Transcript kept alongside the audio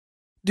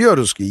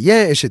Diyoruz ki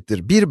y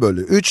eşittir 1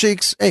 bölü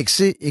 3x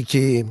eksi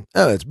 2.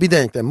 Evet, bir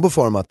denklemi bu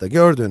formatta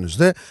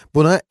gördüğünüzde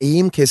buna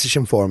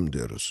eğim-kesişim formu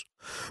diyoruz.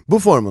 Bu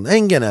formun en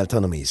genel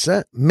tanımı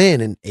ise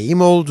m'nin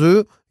eğim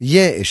olduğu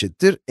y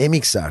eşittir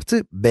mx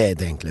artı b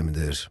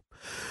denklemidir.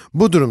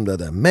 Bu durumda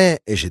da m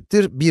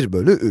eşittir 1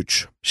 bölü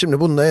 3. Şimdi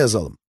bunu da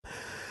yazalım.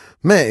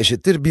 M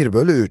eşittir 1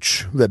 bölü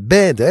 3 ve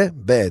b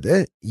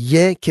de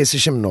y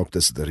kesişim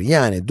noktasıdır.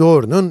 Yani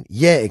doğrunun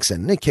y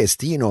eksenini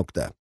kestiği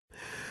nokta.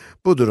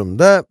 Bu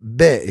durumda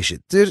b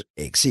eşittir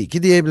eksi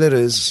 2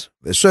 diyebiliriz.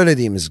 Ve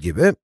söylediğimiz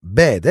gibi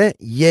b de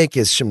y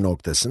kesişim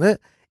noktasını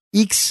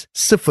x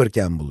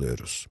sıfırken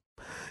buluyoruz.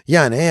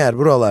 Yani eğer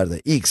buralarda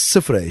x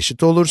sıfıra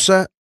eşit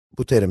olursa,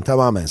 bu terim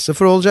tamamen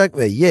sıfır olacak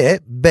ve y,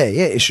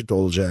 b'ye eşit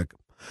olacak.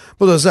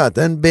 Bu da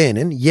zaten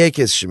b'nin y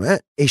kesişime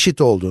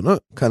eşit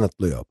olduğunu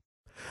kanıtlıyor.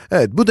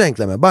 Evet, bu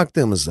denkleme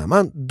baktığımız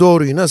zaman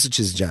doğruyu nasıl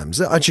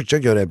çizeceğimizi açıkça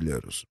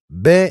görebiliyoruz.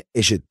 b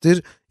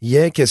eşittir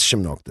y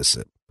kesişim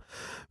noktası.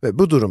 Ve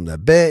bu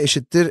durumda b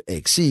eşittir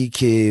eksi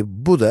 2.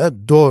 Bu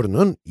da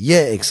doğrunun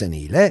y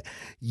ekseniyle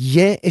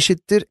y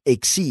eşittir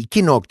eksi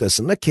 2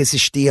 noktasında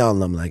kesiştiği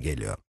anlamına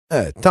geliyor.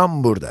 Evet,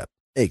 tam burada.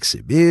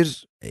 Eksi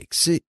 1,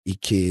 eksi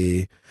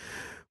 2.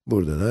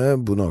 Burada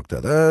da, bu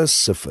noktada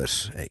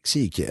 0,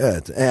 eksi 2.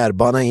 Evet, eğer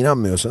bana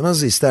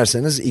inanmıyorsanız,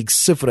 isterseniz x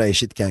sıfıra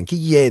eşitken ki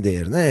y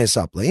değerini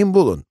hesaplayın,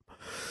 bulun.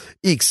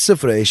 X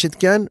sıfıra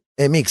eşitken,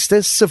 mx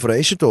de sıfıra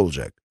eşit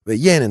olacak. Ve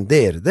y'nin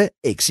değeri de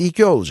eksi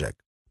 2 olacak.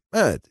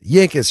 Evet,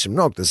 y kesişim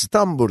noktası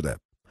tam burada.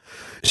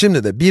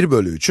 Şimdi de 1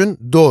 bölü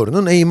 3'ün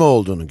doğrunun eğimi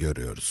olduğunu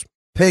görüyoruz.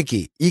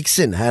 Peki,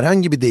 x'in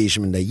herhangi bir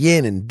değişiminde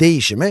y'nin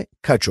değişimi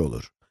kaç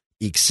olur?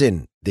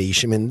 X'in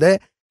değişiminde,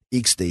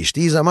 x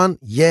değiştiği zaman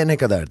y ne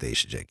kadar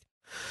değişecek?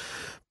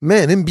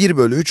 M'nin 1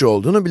 bölü 3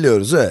 olduğunu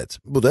biliyoruz, evet.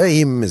 Bu da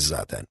eğimimiz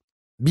zaten.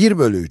 1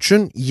 bölü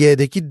 3'ün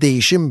y'deki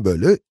değişim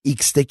bölü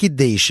x'teki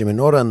değişimin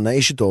oranına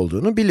eşit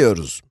olduğunu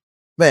biliyoruz.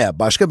 Veya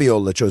başka bir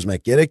yolla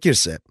çözmek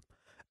gerekirse,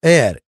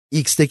 eğer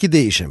x'teki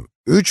değişim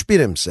 3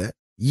 birimse,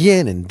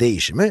 y'nin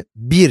değişimi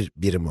 1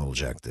 birim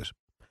olacaktır.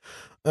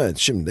 Evet,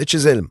 şimdi de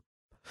çizelim.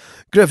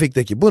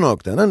 Grafikteki bu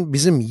noktanın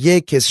bizim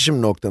y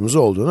kesişim noktamız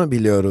olduğunu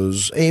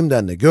biliyoruz.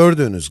 Eğimden de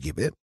gördüğünüz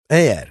gibi,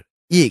 eğer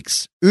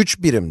x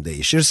 3 birim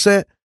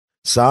değişirse,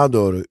 sağa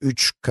doğru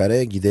 3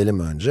 kare gidelim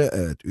önce.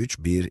 Evet, 3,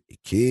 1,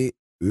 2,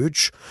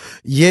 3.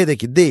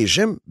 Y'deki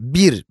değişim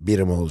 1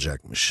 birim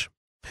olacakmış.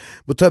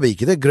 Bu tabii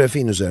ki de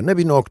grafiğin üzerine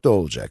bir nokta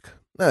olacak.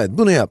 Evet,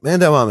 bunu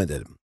yapmaya devam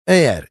edelim.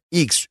 Eğer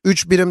x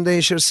 3 birim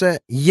değişirse,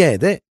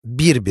 y de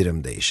 1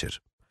 birim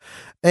değişir.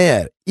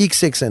 Eğer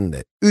x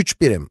ekseninde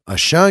 3 birim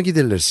aşağı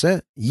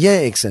gidilirse, y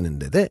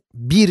ekseninde de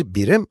 1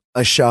 birim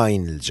aşağı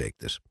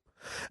inilecektir.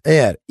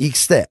 Eğer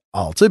x'te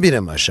 6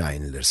 birim aşağı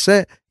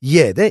inilirse,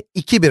 y'de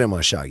 2 birim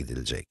aşağı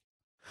gidilecek.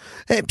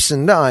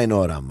 Hepsinde aynı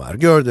oran var,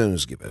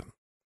 gördüğünüz gibi.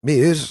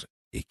 1,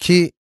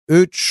 2,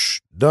 3,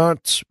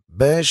 4,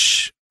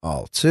 5,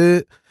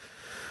 6,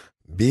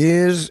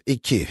 1,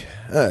 2.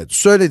 Evet,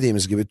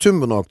 söylediğimiz gibi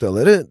tüm bu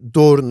noktaları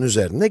doğrunun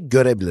üzerinde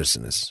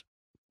görebilirsiniz.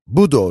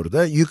 Bu doğru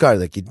da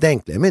yukarıdaki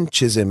denklemin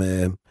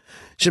çizimi.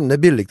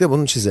 Şimdi birlikte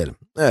bunu çizelim.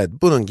 Evet,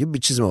 bunun gibi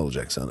bir çizim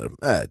olacak sanırım.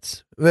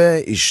 Evet,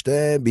 ve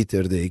işte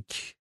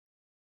bitirdik.